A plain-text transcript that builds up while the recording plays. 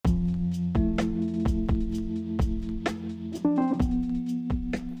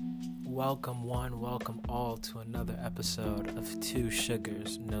welcome all to another episode of Two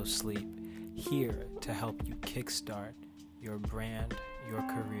Sugars, No Sleep, here to help you kickstart your brand, your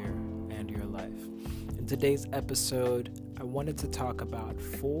career, and your life. In today's episode, I wanted to talk about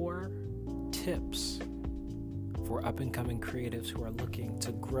 4 tips for up-and-coming creatives who are looking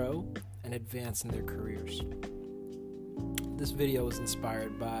to grow and advance in their careers. This video was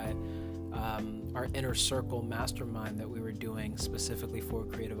inspired by our Inner Circle mastermind that we were doing specifically for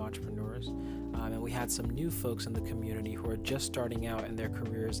creative entrepreneurs. And we had some new folks in the community who are just starting out in their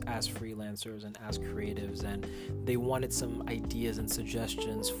careers as freelancers and as creatives, and they wanted some ideas and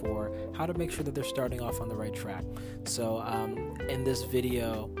suggestions for how to make sure that they're starting off on the right track. So in this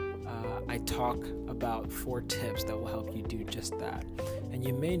video, I talk about 4 tips that will help you do just that. And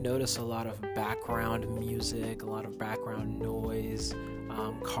you may notice a lot of background music, a lot of background noise,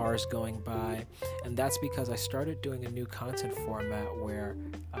 cars going by, and that's because I started doing a new content format where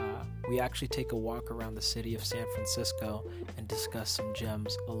we actually take a walk around the city of San Francisco and discuss some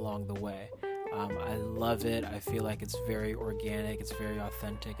gems along the way. I love it. I feel like it's very organic, it's very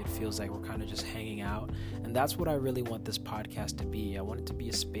authentic. It feels like we're kind of just hanging out, and that's what I really want this podcast to be. I want it to be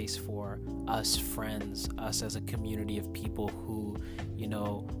a space for us friends, us as a community of people who,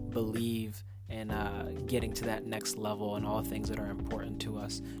 believe in getting to that next level and all things that are important to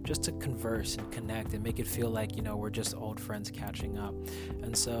us, just to converse and connect and make it feel like, we're just old friends catching up.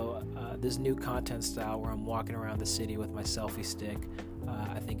 And so this new content style where I'm walking around the city with my selfie stick,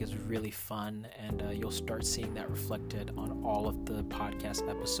 I think is really fun, and you'll start seeing that reflected on all of the podcast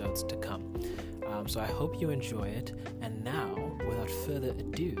episodes to come. So I hope you enjoy it. And now, without further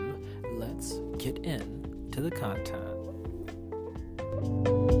ado, let's get into the content.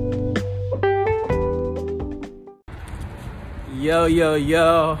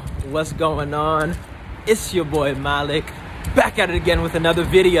 Yo, what's going on? It's your boy Malik, back at it again with another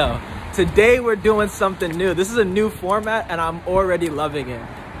video. Today we're doing something new. This is a new format and I'm already loving it.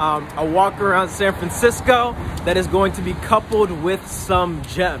 A walk around San Francisco that is going to be coupled with some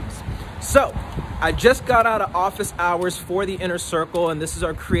gems. So, I just got out of office hours for the Inner Circle, and this is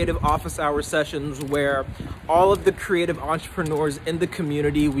our creative office hour sessions where all of the creative entrepreneurs in the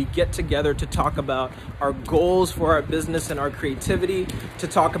community, we get together to talk about our goals for our business and our creativity, to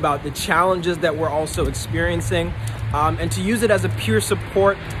talk about the challenges that we're also experiencing, and to use it as a peer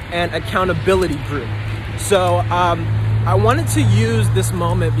support and accountability group. So I wanted to use this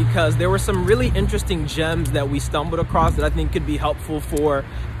moment because there were some really interesting gems that we stumbled across that I think could be helpful for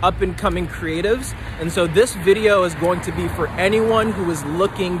up-and-coming creatives. And so this video is going to be for anyone who is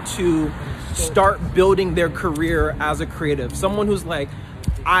looking to start building their career as a creative. Someone who's like,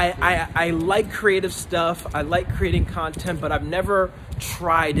 I like creative stuff, I like creating content, but I've never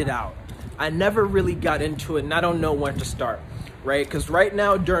tried it out. I never really got into it and I don't know when to start, right? Because right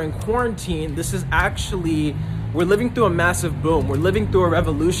now during quarantine, we're living through a massive boom. We're living through a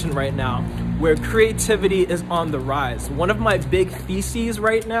revolution right now where creativity is on the rise. One of my big theses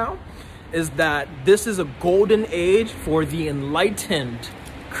right now is that this is a golden age for the enlightened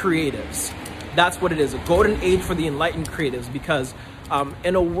creatives. That's what it is, a golden age for the enlightened creatives, because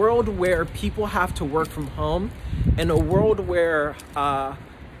in a world where people have to work from home, in a world where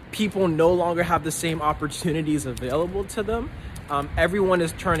people no longer have the same opportunities available to them, everyone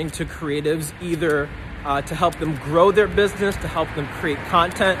is turning to creatives either to help them grow their business, to help them create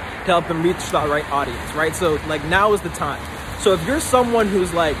content, to help them reach the right audience, right? So like now is the time. So if you're someone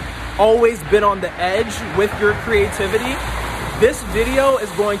who's like always been on the edge with your creativity, this video is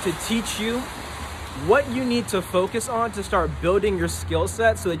going to teach you what you need to focus on to start building your skill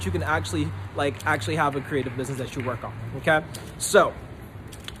set so that you can actually have a creative business that you work on, okay? So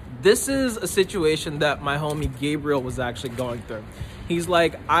this is a situation that my homie Gabriel was actually going through. He's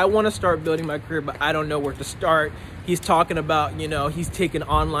like, I want to start building my career, but I don't know where to start. He's talking about, he's taking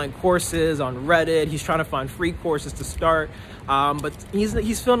online courses on Reddit. He's trying to find free courses to start. But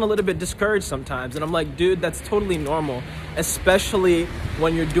he's feeling a little bit discouraged sometimes. And I'm like, dude, that's totally normal, especially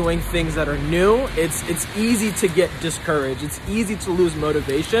when you're doing things that are new. It's easy to get discouraged. It's easy to lose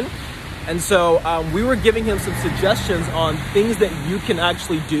motivation. And so we were giving him some suggestions on things that you can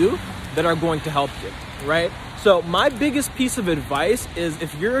actually do that are going to help you, right? So my biggest piece of advice is,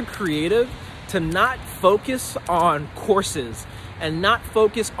 if you're a creative, to not focus on courses and not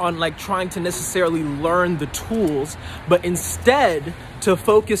focus on trying to necessarily learn the tools, but instead to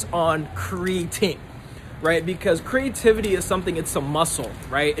focus on creating, right? Because creativity is something, it's a muscle,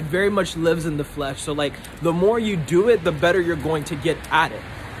 right? It very much lives in the flesh. So the more you do it, the better you're going to get at it,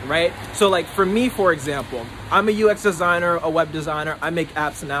 right? So for me, for example, I'm a UX designer, a web designer. I make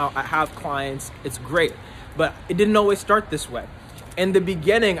apps now. I have clients. It's great. But it didn't always start this way. in the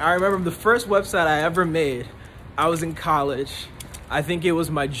beginning, I remember the first website I ever made, I was in college. I think it was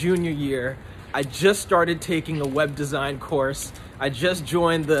my junior year. I just started taking a web design course. I just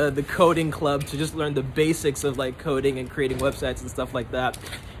joined the coding club to just learn the basics of like coding and creating websites and stuff like that.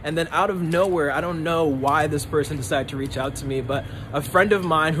 And then out of nowhere, I don't know why this person decided to reach out to me, but a friend of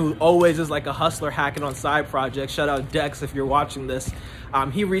mine who always is like a hustler hacking on side projects, shout out Dex if you're watching this,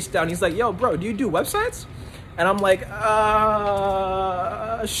 he reached out and he's like, yo bro, do you do websites? And I'm like,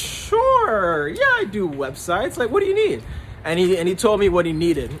 sure, yeah, I do websites. Like, what do you need? And he told me what he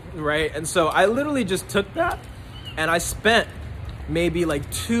needed, right? And so I literally just took that and I spent maybe like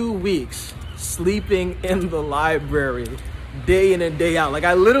 2 weeks sleeping in the library day in and day out. Like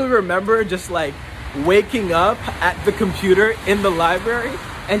I literally remember just like waking up at the computer in the library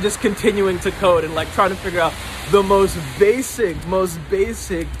and just continuing to code and like trying to figure out the most basic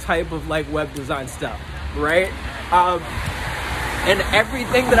type of like web design stuff, right? And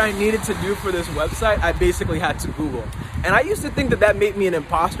everything that I needed to do for this website, I basically had to Google. And I used to think that made me an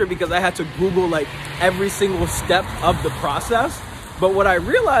imposter because I had to Google like every single step of the process. But what I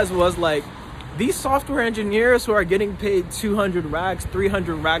realized was like, these software engineers who are getting paid 200 racks,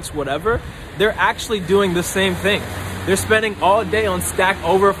 300 racks, whatever, they're actually doing the same thing. They're spending all day on Stack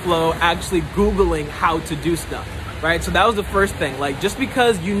Overflow actually Googling how to do stuff, right? So that was the first thing. Like, just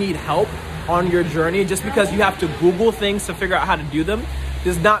because you need help on your journey, just because you have to Google things to figure out how to do them,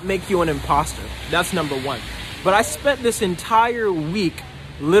 does not make you an imposter. That's number one. But I spent this entire week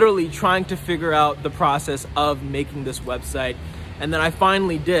literally trying to figure out the process of making this website. And then I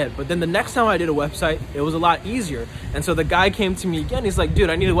finally did. But then the next time I did a website, it was a lot easier. And so the guy came to me again. He's like, dude,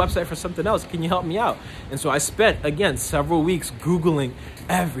 I need a website for something else. Can you help me out? And so I spent, again, several weeks Googling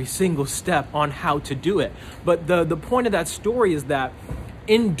every single step on how to do it. But the point of that story is that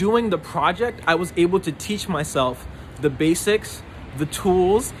in doing the project, I was able to teach myself the basics, the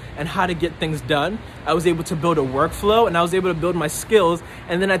tools, and how to get things done. I was able to build a workflow and I was able to build my skills.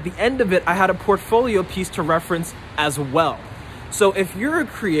 And then at the end of it, I had a portfolio piece to reference as well. So if you're a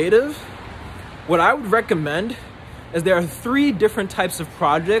creative, what I would recommend is there are 3 different types of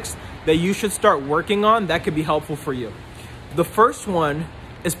projects that you should start working on that could be helpful for you. The first one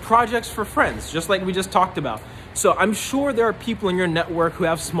is projects for friends, just like we just talked about. So I'm sure there are people in your network who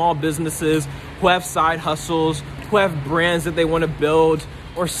have small businesses, who have side hustles, who have brands that they want to build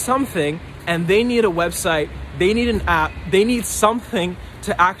or something, and they need a website, they need an app, they need something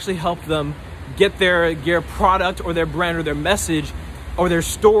to actually help them get their product or their brand or their message or their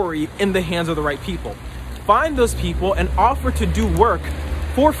story in the hands of the right people. Find those people and offer to do work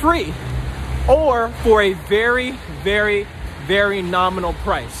for free or for a very, very, very nominal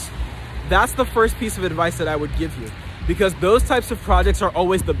price. That's the first piece of advice that I would give you, because those types of projects are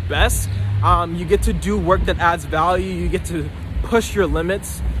always the best. You get to do work that adds value. You get to push your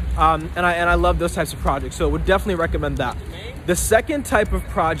limits. And I love those types of projects. So I would definitely recommend that. The second type of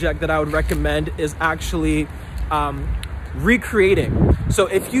project that I would recommend is actually recreating. So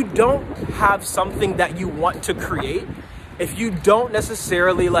if you don't have something that you want to create, if you don't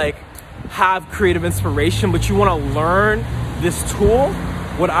necessarily like have creative inspiration, but you want to learn this tool,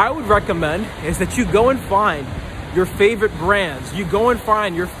 what I would recommend is that you go and find your favorite brands, you go and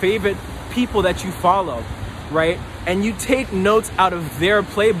find your favorite people that you follow, right? And you take notes out of their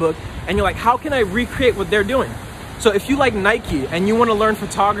playbook and you're like, how can I recreate what they're doing? So if you like Nike and you want to learn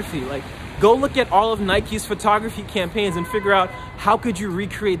photography, like go look at all of Nike's photography campaigns and figure out how could you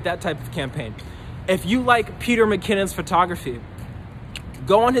recreate that type of campaign. If you like Peter McKinnon's photography,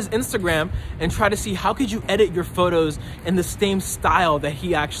 go on his Instagram and try to see how could you edit your photos in the same style that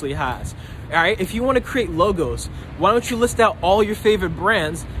he actually has. All right, if you want to create logos, why don't you list out all your favorite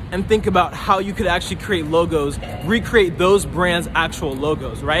brands and think about how you could actually create logos, recreate those brands' actual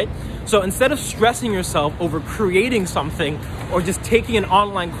logos, right? So instead of stressing yourself over creating something or just taking an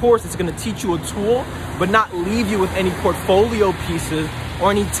online course that's going to teach you a tool, but not leave you with any portfolio pieces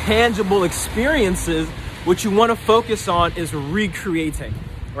or any tangible experiences, what you want to focus on is recreating,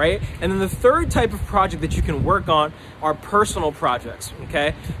 right? And then the third type of project that you can work on are personal projects,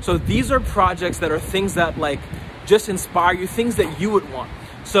 okay? So these are projects that are things that like just inspire you, things that you would want.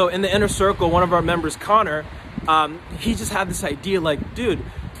 So in the inner circle, one of our members, Connor, he just had this idea like, dude,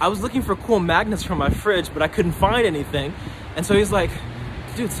 I was looking for cool magnets for my fridge, but I couldn't find anything. And so he's like,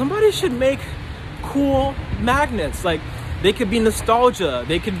 dude, somebody should make cool magnets. Like, they could be nostalgia,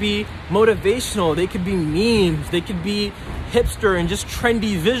 they could be motivational, they could be memes, they could be hipster and just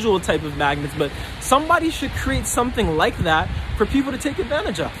trendy visual type of magnets, but somebody should create something like that for people to take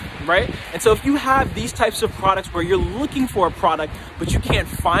advantage of, right? And so if you have these types of products where you're looking for a product, but you can't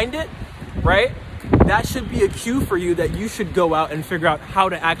find it, right? that should be a cue for you that you should go out and figure out how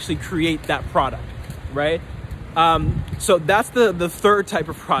to actually create that product, right? So that's the third type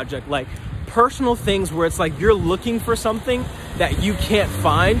of project, like personal things where it's like you're looking for something that you can't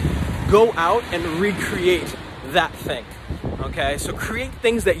find. Go out and recreate that thing. Okay, so create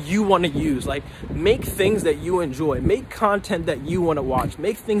things that you want to use, like make things that you enjoy, make content that you want to watch,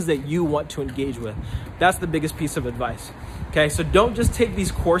 make things that you want to engage with. That's the biggest piece of advice. Okay, so don't just take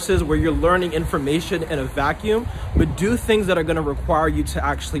these courses where you're learning information in a vacuum, but do things that are going to require you to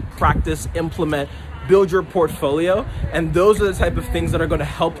actually practice, implement, build your portfolio. And those are the type of things that are going to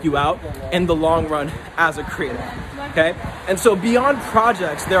help you out in the long run as a creator. Okay, and so beyond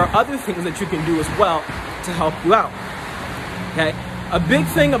projects, there are other things that you can do as well to help you out. Okay, a big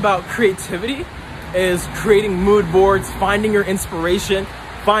thing about creativity is creating mood boards, finding your inspiration,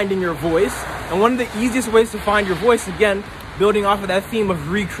 finding your voice. And one of the easiest ways to find your voice, again, building off of that theme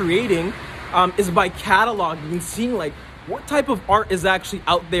of recreating, is by cataloging and seeing like what type of art is actually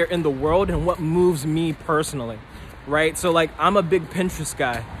out there in the world and what moves me personally, right? So like I'm a big Pinterest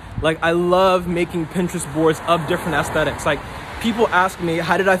guy. Like I love making Pinterest boards of different aesthetics. Like people ask me,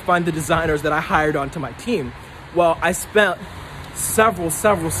 how did I find the designers that I hired onto my team? Well, I spent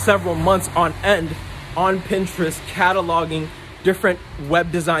several months on end on Pinterest cataloging different web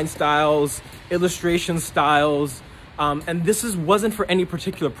design styles, illustration styles, and this wasn't for any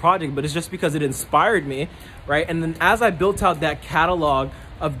particular project, but it's just because it inspired me, right? And then as I built out that catalog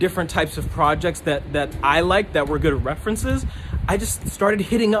of different types of projects that I liked, that were good references, I just started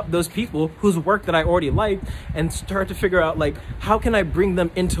hitting up those people whose work that I already liked and started to figure out like, how can I bring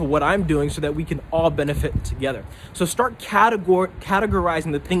them into what I'm doing so that we can all benefit together? So start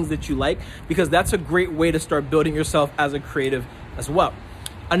categorizing the things that you like, because that's a great way to start building yourself as a creative as well.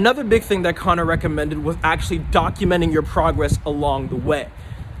 Another big thing that Connor recommended was actually documenting your progress along the way.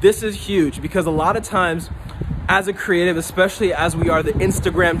 This is huge because a lot of times as a creative, especially as we are the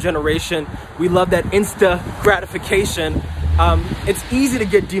Instagram generation, we love that Insta gratification. It's easy to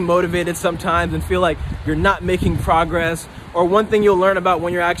get demotivated sometimes and feel like you're not making progress. Or one thing you'll learn about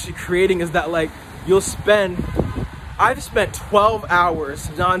when you're actually creating is that like I've spent 12 hours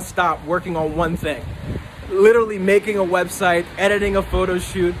nonstop working on one thing. Literally making a website, editing a photo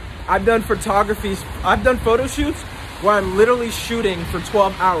shoot. I've done photo shoots where I'm literally shooting for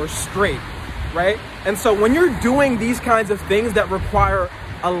 12 hours straight, right? And so when you're doing these kinds of things that require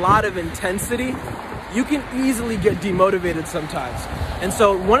a lot of intensity, you can easily get demotivated sometimes. And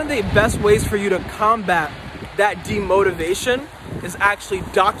so one of the best ways for you to combat that demotivation is actually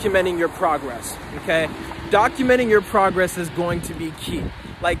documenting your progress, okay? Documenting your progress is going to be key.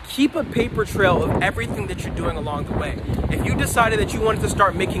 Like keep a paper trail of everything that you're doing along the way. If you decided that you wanted to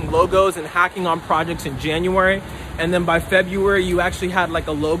start making logos and hacking on projects in January, and then by February you actually had like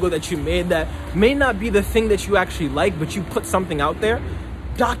a logo that you made that may not be the thing that you actually like, but you put something out there,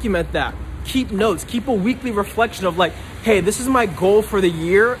 document that. Keep notes, keep a weekly reflection of like, hey, this is my goal for the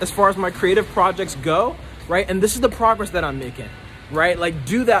year as far as my creative projects go, right? And this is the progress that I'm making, right? Like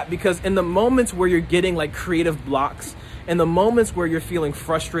do that, because in the moments where you're getting like creative blocks, in the moments where you're feeling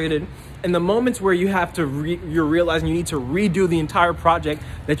frustrated, in the moments where you have to you're realizing you need to redo the entire project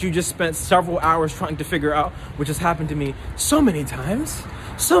that you just spent several hours trying to figure out, which has happened to me so many times.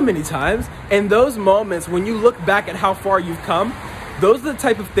 In those moments, when you look back at how far you've come, those are the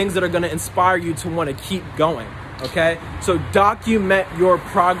type of things that are going to inspire you to want to keep going, okay? So document your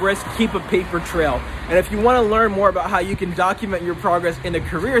progress, keep a paper trail. And if you want to learn more about how you can document your progress in a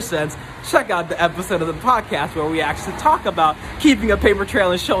career sense, check out the episode of the podcast where we actually talk about keeping a paper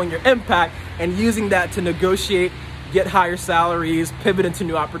trail and showing your impact and using that to negotiate, get higher salaries, pivot into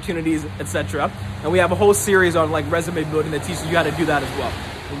new opportunities, etc. And we have a whole series on like resume building that teaches you how to do that as well.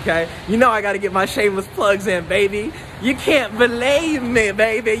 Okay, you know I gotta get my shameless plugs in, baby. You can't blame me,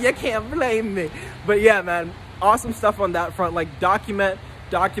 baby. You can't blame me. But yeah, man, awesome stuff on that front. Like document,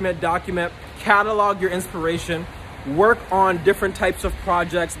 catalog your inspiration, work on different types of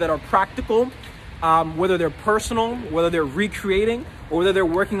projects that are practical, whether they're personal, whether they're recreating, or whether they're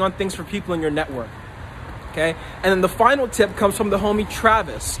working on things for people in your network. Okay, and then the final tip comes from the homie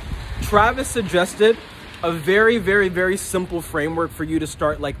Travis. Travis suggested a very simple framework for you to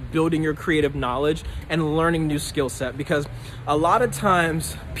start like building your creative knowledge and learning new skill set, because a lot of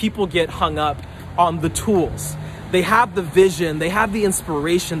times people get hung up on the tools. They have the vision, they have the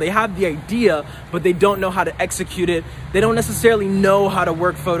inspiration, they have the idea, but they don't know how to execute it. They don't necessarily know how to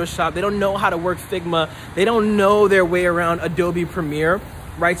work Photoshop. They don't know how to work Figma. They don't know their way around Adobe Premiere,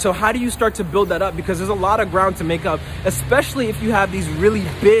 right? So how do you start to build that up? Because there's a lot of ground to make up, especially if you have these really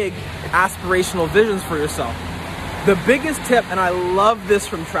big aspirational visions for yourself. The biggest tip, and I love this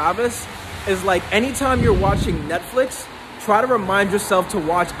from Travis, is like anytime you're watching Netflix, try to remind yourself to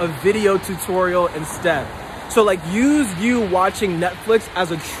watch a video tutorial instead. So like use you watching Netflix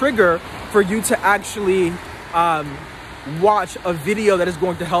as a trigger for you to actually watch a video that is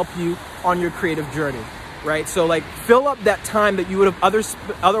going to help you on your creative journey, right? So like fill up that time that you would have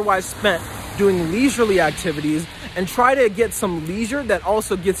otherwise spent doing leisurely activities, and try to get some leisure that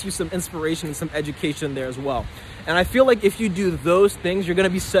also gets you some inspiration and some education there as well. And I feel like if you do those things, you're gonna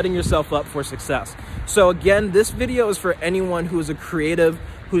be setting yourself up for success. So again, this video is for anyone who is a creative,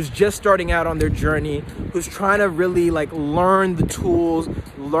 who's just starting out on their journey, who's trying to really like learn the tools,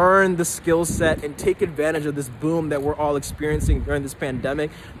 learn the skill set, and take advantage of this boom that we're all experiencing during this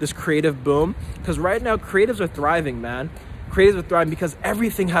pandemic, this creative boom. Because right now, creatives are thriving, man. Creatives are thriving because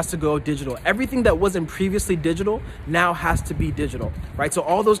everything has to go digital. Everything that wasn't previously digital now has to be digital, right? So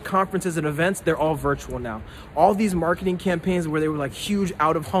all those conferences and events, they're all virtual now. All these marketing campaigns where they were like huge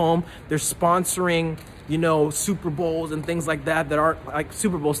out of home, they're sponsoring, you know, Super Bowls and things like that aren't, like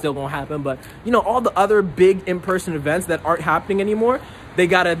Super Bowl still gonna happen, but you know, all the other big in-person events that aren't happening anymore, they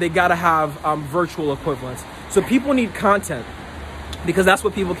gotta have virtual equivalents. So people need content, because that's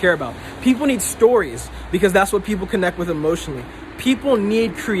what people care about. People need stories, because that's what people connect with emotionally. People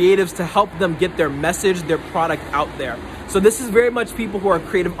need creatives to help them get their message, their product out there. So this is very much people who are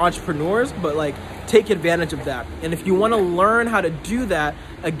creative entrepreneurs, but like take advantage of that. And if you want to learn how to do that,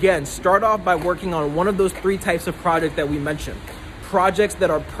 again, start off by working on one of those 3 types of projects that we mentioned. Projects that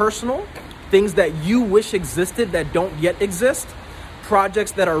are personal, things that you wish existed that don't yet exist.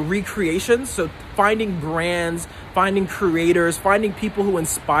 Projects that are recreations, so finding brands, finding creators, finding people who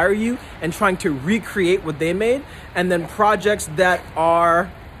inspire you and trying to recreate what they made. And then projects that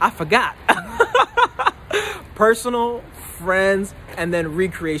are, I forgot, personal, friends, and then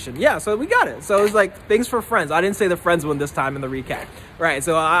recreation. Yeah, so we got it. So it's like things for friends. I didn't say the friends one this time in the recap. Right,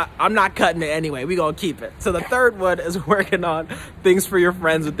 so I'm not cutting it anyway. We're going to keep it. So the third one is working on things for your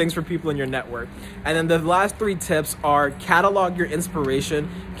friends or things for people in your network. And then the last 3 tips are catalog your inspiration,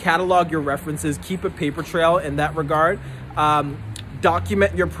 catalog your references, keep a paper trail in that regard.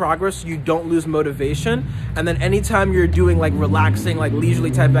 Document your progress so you don't lose motivation. And then anytime you're doing like relaxing, like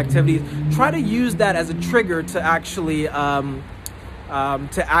leisurely type activities, try to use that as a trigger to actually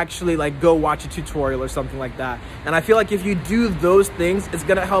like go watch a tutorial or something like that. And I feel like if you do those things, it's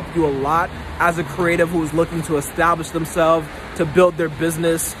gonna help you a lot as a creative who's looking to establish themselves, to build their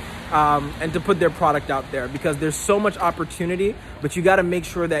business, and to put their product out there, because there's so much opportunity, but you gotta make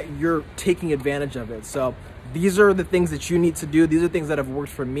sure that you're taking advantage of it. So these are the things that you need to do. These are things that have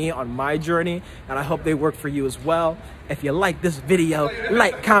worked for me on my journey, and I hope they work for you as well. If you like this video,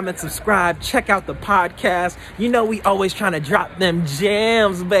 like, comment, subscribe, check out the podcast. You know we always trying to drop them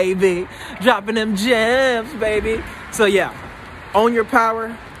gems, baby. Dropping them gems, baby. So yeah, own your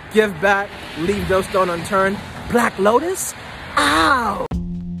power, give back, leave no stone unturned. Black Lotus, ow!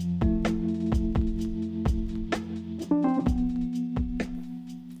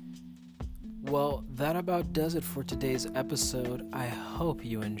 Well, that about does it for today's episode. I hope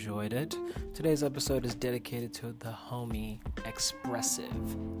you enjoyed it. Today's episode is dedicated to the homie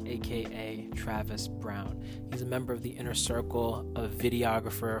Expressive, aka Travis Brown. He's a member of the inner circle, a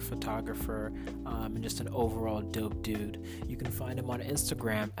videographer, photographer, and just an overall dope dude. You can find him on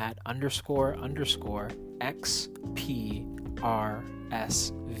Instagram at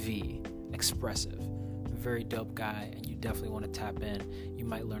 __XPRSV, Expressive. Very dope guy, and you definitely want to tap in. You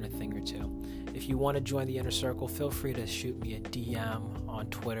might learn a thing or two. If you want to join the inner circle, feel free to shoot me a DM on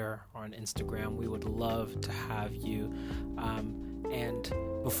Twitter or on Instagram. We would love to have you. And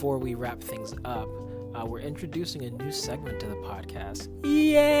before we wrap things up, we're introducing a new segment to the podcast.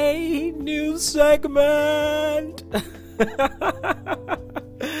 Yay, new segment!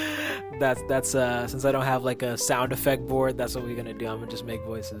 That's since I don't have like a sound effect board, that's what we're gonna do. I'm gonna just make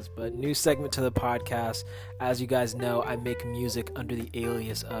voices. But new segment to the podcast. As you guys know, I make music under the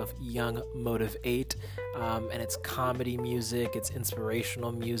alias of Young Motive 8, and it's comedy music, it's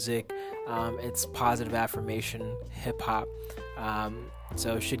inspirational music, it's positive affirmation, hip hop.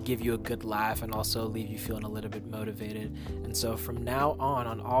 So it should give you a good laugh and also leave you feeling a little bit motivated. And so from now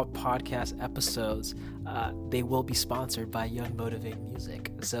on all podcast episodes, they will be sponsored by Young Motivate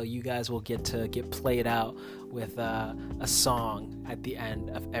Music. So you guys will get played out with a song at the end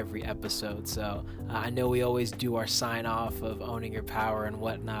of every episode. So I know we always do our sign off of owning your power and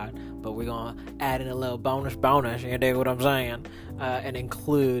whatnot, but we're gonna add in a little bonus, you dig what I'm saying, and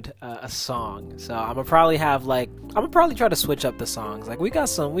include a song. So I'm gonna probably try to switch up the songs. Like we got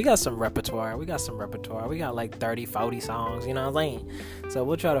some repertoire. We got like 30, 40 songs, you know what I'm saying? So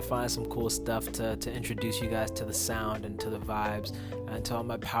we'll try to find some cool stuff to introduce you guys to the sound and to the vibes. And to all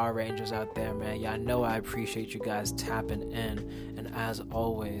my Power Rangers out there, man, yeah, I know I appreciate you guys tapping in. And as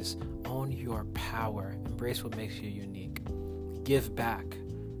always, own your power. Embrace what makes you unique. Give back,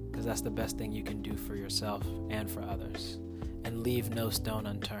 because that's the best thing you can do for yourself and for others. And leave no stone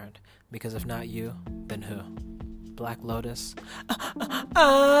unturned, because if not you, then who? Black Lotus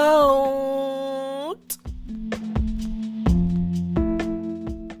out.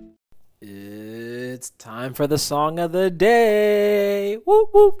 It's time for the song of the day. Whoop,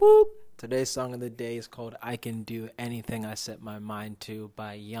 whoop, whoop. Today's song of the day is called I Can Do Anything I Set My Mind To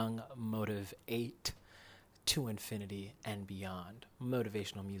by Young Motive 8. To infinity and beyond.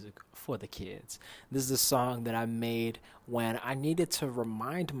 Motivational music for the kids. This is a song that I made when I needed to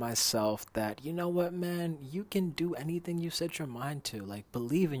remind myself that, you know what, man, you can do anything you set your mind to. Like,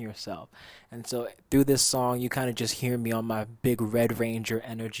 believe in yourself. And so through this song, you kind of just hear me on my big Red Ranger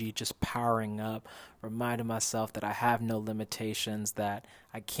energy, just powering up, reminding myself that I have no limitations, that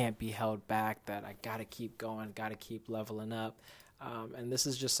I can't be held back, that I gotta keep going, gotta keep leveling up. And this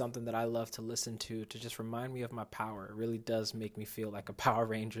is just something that I love to listen to just remind me of my power. It really does make me feel like a Power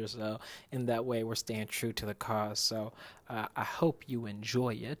Ranger. So in that way, we're staying true to the cause. So I hope you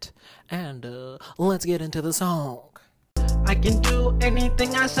enjoy it. And let's get into the song. I can do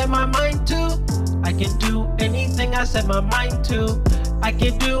anything I set my mind to. I can do anything I set my mind to. I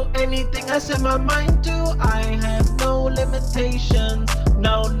can do anything I set my mind to. I have no limitations.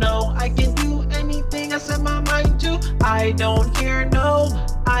 No, I can do anything I set my mind to. I don't hear no,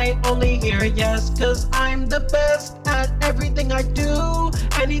 I only hear yes, 'cause I'm the best at everything I do.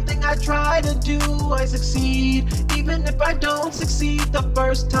 Anything I try to do, I succeed. Even if I don't succeed the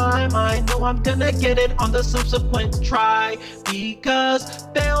first time, I know I'm gonna get it on the subsequent try. Because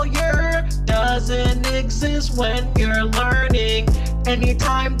failure doesn't exist when you're learning.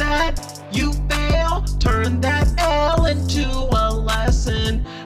 Anytime that you fail, turn that L into a lesson.